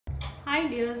Hi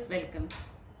dears, welcome.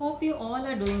 Hope you all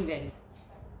are doing well.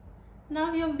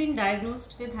 Now you have been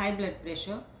diagnosed with high blood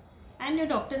pressure and your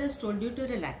doctor has told you to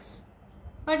relax.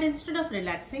 But instead of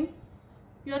relaxing,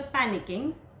 you are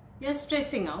panicking, you are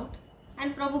stressing out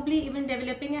and probably even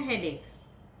developing a headache,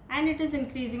 and it is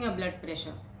increasing your blood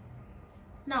pressure.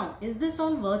 Now, is this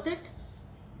all worth it?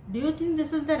 Do you think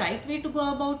this is the right way to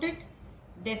go about it?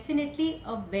 Definitely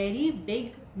a very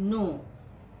big no,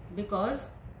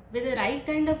 because with the right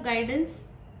kind of guidance,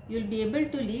 you'll be able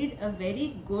to lead a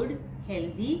very good,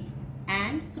 healthy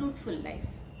and fruitful life.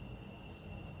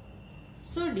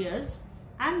 So dears,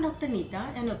 I'm Dr.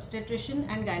 Neeta, an obstetrician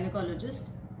and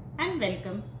gynecologist, and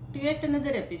welcome to yet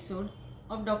another episode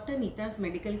of Dr. Neeta's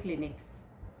Medical Clinic.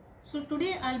 So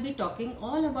today I'll be talking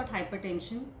all about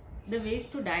hypertension, the ways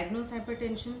to diagnose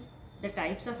hypertension, the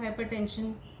types of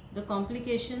hypertension, the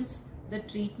complications, the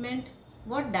treatment,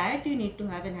 what diet you need to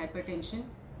have in hypertension,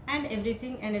 and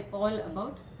everything and all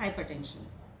about hypertension.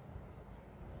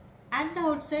 At the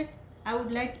outset, I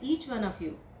would like each one of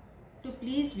you to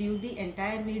please view the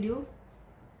entire video,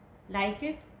 like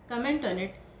it, comment on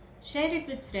it, share it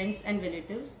with friends and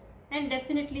relatives, and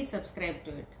definitely subscribe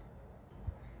to it.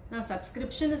 Now,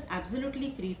 subscription is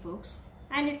absolutely free, folks,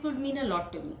 and it would mean a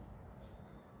lot to me.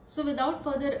 So without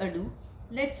further ado,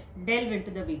 let's delve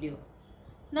into the video.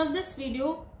 Now this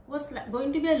video was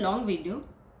going to be a long video,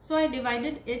 so I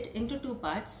divided it into two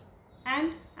parts,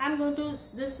 and I'm going to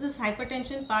this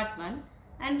hypertension part 1,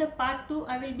 and the part 2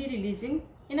 I will be releasing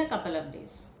in a couple of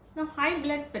days. Now high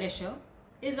blood pressure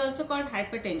is also called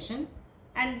hypertension,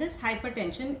 and this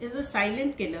hypertension is a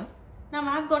silent killer. Now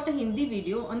I've got a Hindi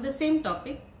video on the same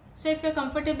topic, so if you're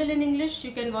comfortable in English,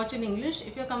 you can watch in English.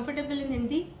 If you're comfortable in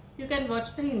Hindi, you can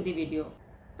watch the Hindi video.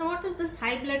 Now what is this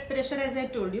high blood pressure? As I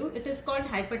told you, it is called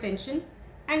hypertension.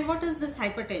 And what is this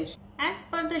hypertension? As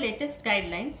per the latest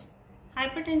guidelines,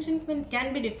 hypertension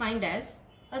can be defined as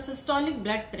a systolic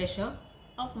blood pressure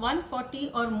of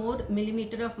 140 or more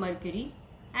millimeter of mercury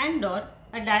and or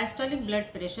a diastolic blood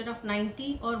pressure of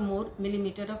 90 or more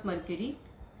millimeter of mercury.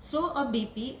 So a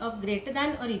BP of greater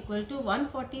than or equal to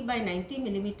 140 by 90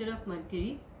 millimeter of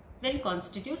mercury will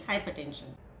constitute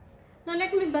hypertension. Now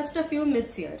let me bust a few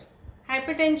myths here.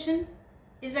 Hypertension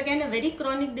is again a very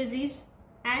chronic disease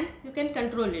and you can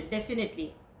control it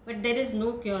definitely, but there is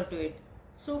no cure to it.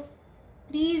 So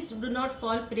please do not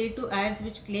fall prey to ads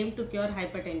which claim to cure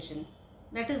hypertension.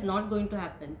 That is not going to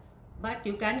happen, but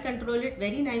you can control it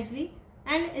very nicely,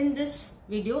 and in this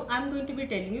video I am going to be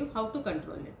telling you how to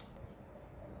control it.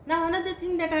 Now another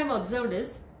thing that I have observed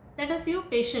is that a few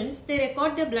patients, they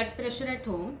record their blood pressure at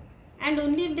home, and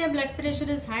only if their blood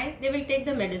pressure is high they will take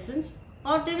the medicines,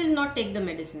 or they will not take the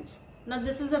medicines. Now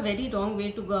this is a very wrong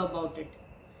way to go about it.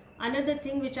 Another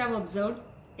thing which I have observed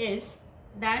is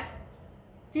that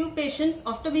few patients,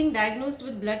 after being diagnosed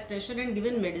with blood pressure and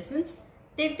given medicines,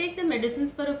 they take the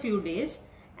medicines for a few days,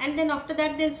 and then after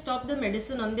that they'll stop the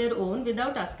medicine on their own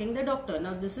without asking the doctor.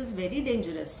 Now this is very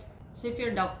dangerous. So if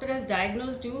your doctor has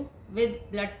diagnosed you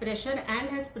with blood pressure and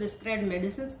has prescribed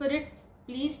medicines for it,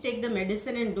 please take the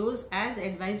medicine and dose as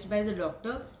advised by the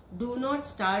doctor. Do not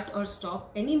start or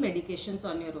stop any medications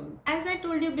on your own. As I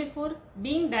told you before,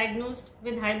 being diagnosed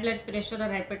with high blood pressure or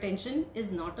hypertension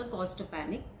is not a cause to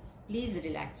panic. Please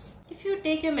relax. If you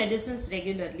take your medicines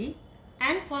regularly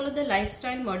and follow the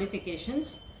lifestyle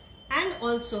modifications, and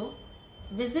also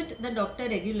visit the doctor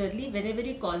regularly whenever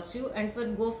he calls you, and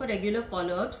go for regular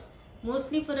follow-ups,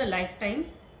 mostly for a lifetime,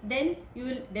 then you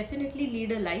will definitely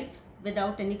lead a life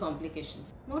without any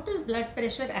complications. What is blood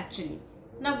pressure actually?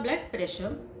 Now blood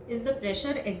pressure is the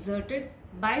pressure exerted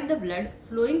by the blood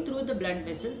flowing through the blood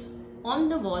vessels on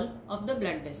the wall of the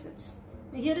blood vessels.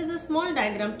 Here is a small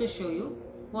diagram to show you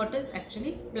what is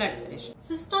actually blood pressure.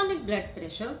 Systolic blood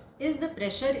pressure is the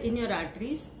pressure in your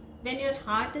arteries when your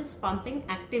heart is pumping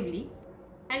actively,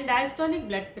 and diastolic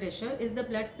blood pressure is the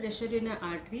blood pressure in your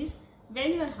arteries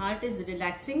when your heart is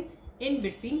relaxing in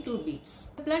between two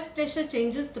beats. The blood pressure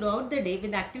changes throughout the day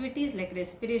with activities like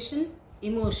respiration,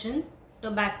 emotion,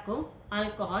 tobacco,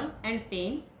 alcohol and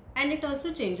pain, and it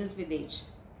also changes with age.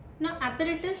 Now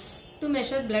apparatus to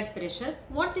measure blood pressure.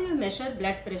 What do you measure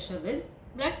blood pressure with?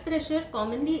 Blood pressure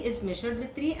commonly is measured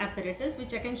with three apparatus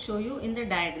which I can show you in the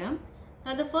diagram.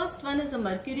 Now the first one is a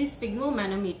mercury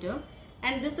sphygmomanometer,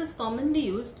 and this is commonly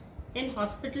used in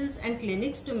hospitals and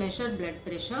clinics to measure blood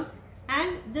pressure,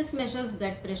 and this measures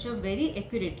blood pressure very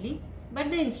accurately, but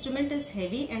the instrument is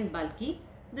heavy and bulky.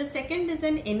 The second is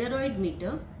an aneroid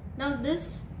meter. Now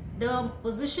the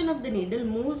position of the needle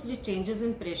moves with changes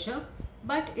in pressure,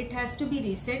 but it has to be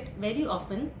reset very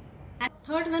often. And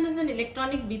third one is an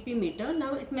electronic BP meter.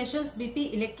 Now it measures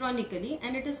BP electronically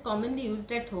and it is commonly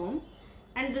used at home.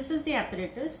 and this is the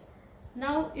apparatus.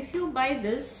 Now if you buy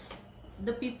this,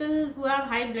 the people who have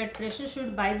high blood pressure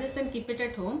should buy this and keep it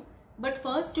at home. But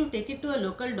first you take it to a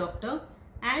local doctor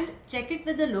and check it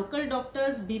with the local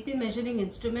doctor's BP measuring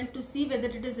instrument to see whether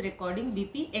it is recording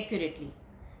BP accurately.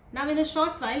 Now in a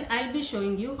short while I'll be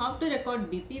showing you how to record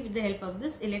BP with the help of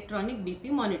this electronic BP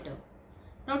monitor.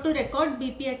 Now to record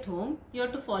BP at home, you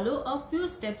have to follow a few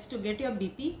steps to get your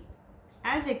BP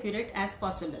as accurate as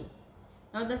possible.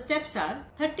 Now the steps are: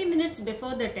 30 minutes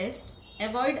before the test,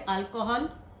 avoid alcohol,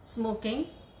 smoking,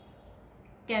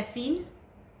 caffeine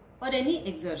or any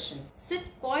exertion. Sit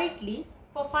quietly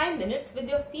for 5 minutes with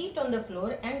your feet on the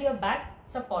floor and your back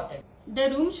supported. The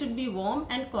room should be warm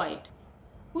and quiet.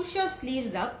 Push your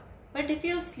sleeves up, but if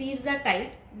your sleeves are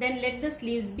tight, then let the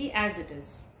sleeves be as it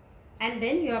is. And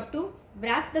then you have to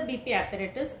wrap the BP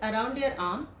apparatus around your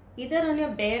arm, either on your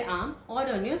bare arm or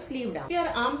on your sleeved arm. Keep your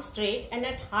arm straight and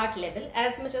at heart level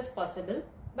as much as possible.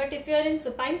 But if you are in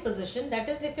supine position, that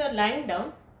is if you are lying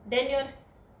down, then your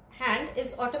hand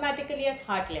is automatically at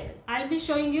heart level. I'll be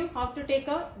showing you how to take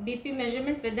a BP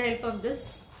measurement with the help of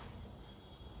this.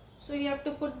 So you have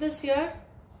to put this here.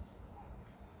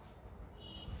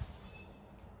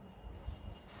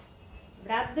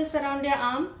 Wrap this around your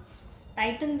arm,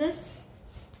 tighten this,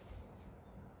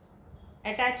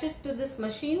 attach it to this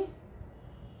machine.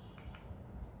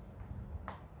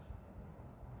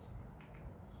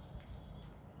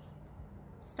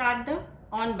 Start the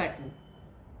on button.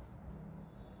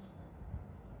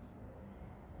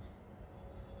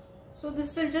 So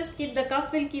this will just keep, the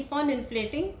cuff will keep on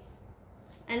inflating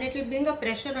and it will bring a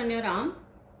pressure on your arm.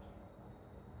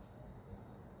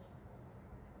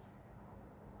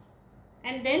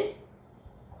 And then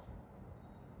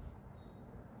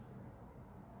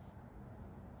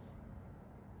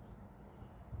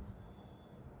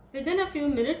within a few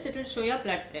minutes it will show your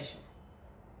blood pressure.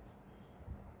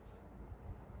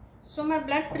 So my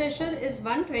blood pressure is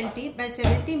 120 by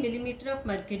 70 millimeter of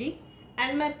mercury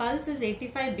and my pulse is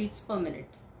 85 beats per minute.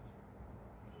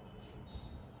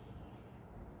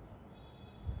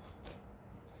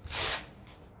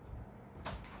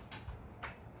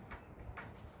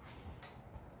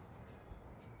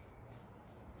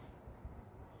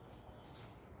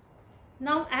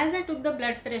 Now as I took the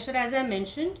blood pressure, as I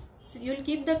mentioned, you will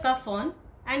keep the cuff on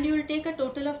and you will take a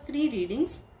total of 3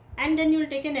 readings and then you will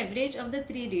take an average of the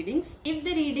 3 readings. If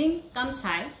the reading comes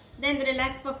high, then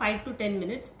relax for 5 to 10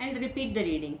 minutes and repeat the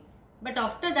reading. But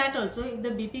after that also, if the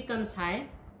BP comes high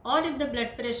or if the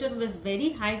blood pressure was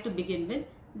very high to begin with,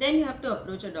 then you have to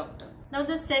approach a doctor. Now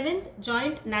the 7th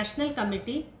Joint National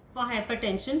Committee for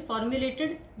Hypertension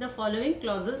formulated the following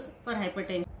clauses for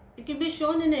hypertension. It will be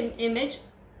shown in an image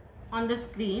on the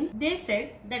screen. They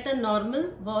said that a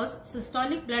normal was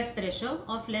systolic blood pressure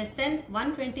of less than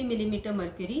 120 millimeter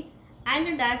mercury and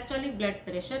a diastolic blood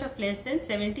pressure of less than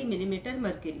 70 millimeter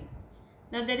mercury.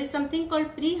 Now there is something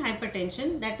called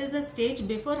pre-hypertension, that is a stage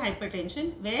before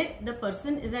hypertension where the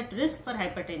person is at risk for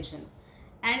hypertension,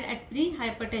 and at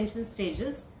pre-hypertension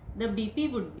stages the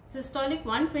BP would be systolic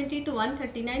 120 to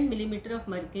 139 millimeter of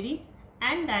mercury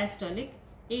and diastolic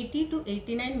 80 to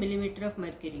 89 millimeter of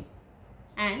mercury.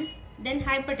 And then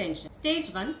hypertension.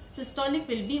 Stage 1, systolic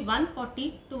will be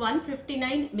 140 to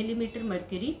 159 millimeter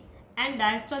mercury and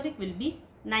diastolic will be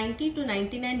 90 to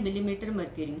 99 millimeter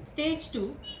mercury. Stage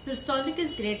 2, systolic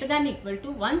is greater than equal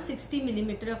to 160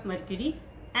 millimeter of mercury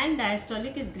and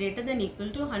diastolic is greater than equal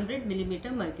to 100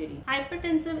 millimeter mercury.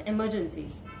 Hypertensive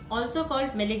emergencies, also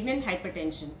called malignant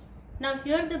hypertension. Now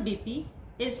here the BP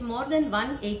is more than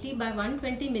 180 by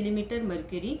 120 millimeter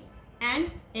mercury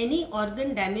and any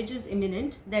organ damage is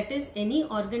imminent, that is any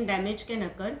organ damage can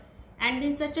occur, and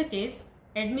in such a case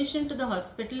admission to the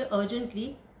hospital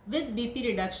urgently with BP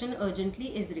reduction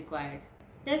urgently is required.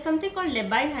 There is something called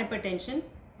labile hypertension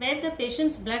where the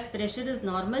patient's blood pressure is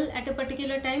normal at a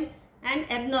particular time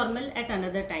and abnormal at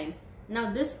another time.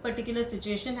 Now this particular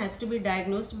situation has to be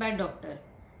diagnosed by doctor.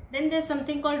 Then there is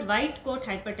something called white coat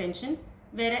hypertension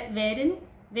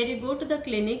where you go to the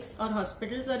clinics or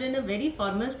hospitals or in a very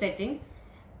formal setting,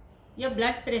 your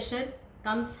blood pressure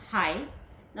comes high.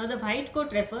 Now the white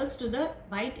coat refers to the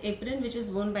white apron which is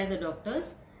worn by the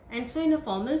doctors, and so in a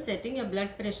formal setting your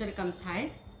blood pressure comes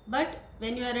high, but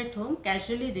when you are at home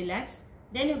casually relaxed,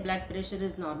 then your blood pressure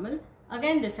is normal.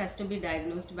 Again this has to be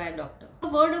diagnosed by a doctor. A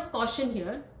word of caution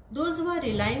here, those who are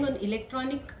relying on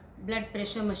electronic blood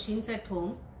pressure machines at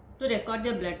home to record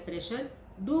their blood pressure,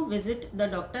 do visit the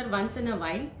doctor once in a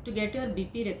while to get your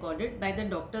BP recorded by the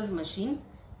doctor's machine.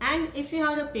 And if you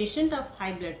are a patient of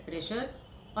high blood pressure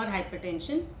or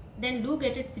hypertension, then do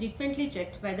get it frequently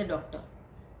checked by the doctor.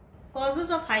 Causes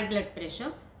of high blood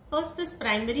pressure. First is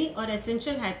primary or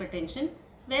essential hypertension,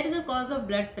 where the cause of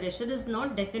blood pressure is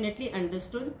not definitely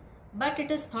understood, but it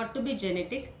is thought to be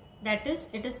genetic, that is,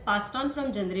 it is passed on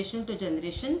from generation to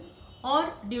generation,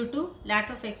 or due to lack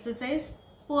of exercise,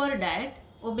 poor diet,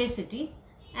 obesity,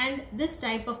 and this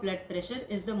type of blood pressure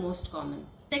is the most common.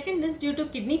 Second is due to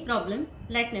kidney problem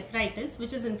like nephritis,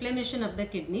 which is inflammation of the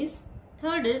kidneys.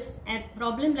 Third is a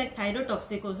problem like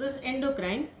thyrotoxicosis,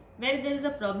 endocrine, where there is a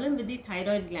problem with the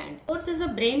thyroid gland. Fourth is a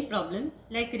brain problem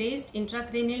like raised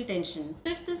intracranial tension.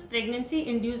 Fifth is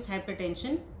pregnancy-induced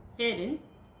hypertension, wherein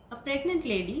a pregnant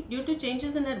lady, due to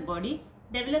changes in her body,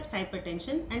 develops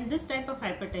hypertension, and this type of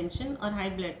hypertension or high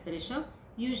blood pressure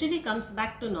usually comes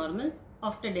back to normal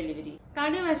after delivery.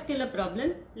 Cardiovascular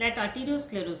problem like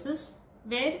arteriosclerosis,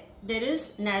 where there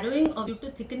is narrowing due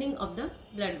to thickening of the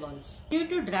blood valves. Due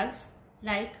to drugs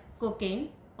like cocaine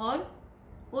or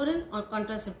oral or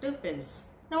contraceptive pills.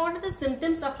 Now, what are the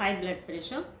symptoms of high blood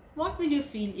pressure? What will you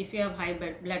feel if you have high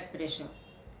blood pressure?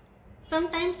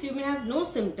 Sometimes you may have no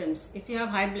symptoms. If your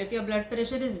blood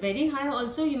pressure is very high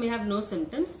also, you may have no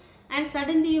symptoms, and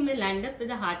suddenly you may land up with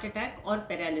a heart attack or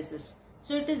paralysis.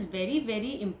 So it is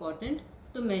very important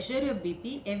to measure your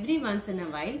BP every once in a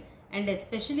while, and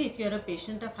especially if you are a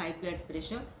patient of high blood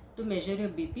pressure, to measure your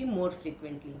BP more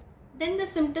frequently. Then the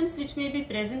symptoms which may be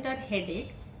present are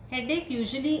headache. Headache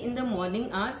usually in the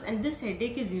morning hours, and this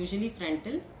headache is usually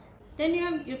frontal. Then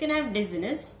you can have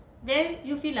dizziness, where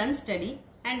you feel unsteady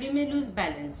and you may lose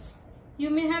balance. You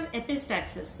may have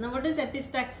epistaxis. Now, what is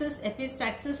epistaxis?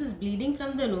 Epistaxis is bleeding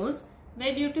from the nose,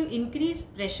 where due to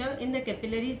increased pressure in the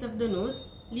capillaries of the nose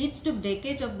leads to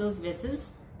breakage of those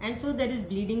vessels, and so there is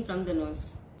bleeding from the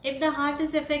nose. If the heart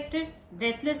is affected,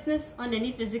 breathlessness on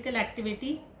any physical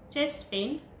activity, chest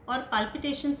pain or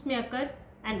palpitations may occur.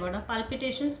 And what are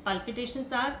palpitations?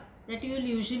 Palpitations are that you will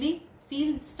usually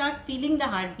start feeling the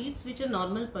heartbeats which a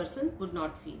normal person would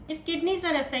not feel. If kidneys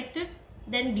are affected,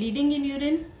 then bleeding in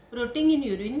urine, protein in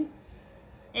urine,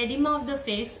 edema of the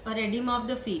face or edema of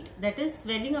the feet, that is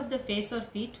swelling of the face or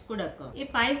feet, could occur. If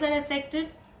eyes are affected,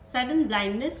 sudden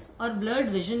blindness or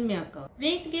blurred vision may occur.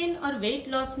 Weight gain or weight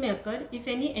loss may occur if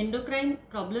any endocrine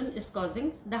problem is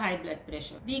causing the high blood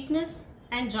pressure. Weakness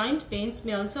and joint pains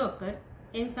may also occur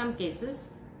in some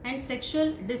cases, and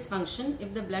sexual dysfunction,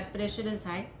 if the blood pressure is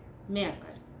high, may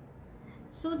occur.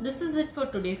 So this is it for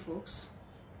today, folks.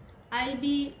 I'll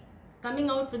be coming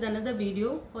out with another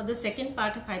video for the second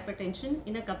part of hypertension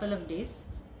in a couple of days,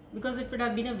 because it would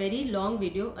have been a very long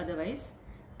video otherwise,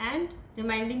 and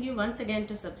reminding you once again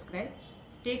to subscribe.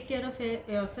 Take care of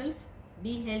yourself,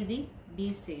 be healthy,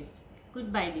 be safe.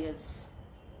 Goodbye, dears.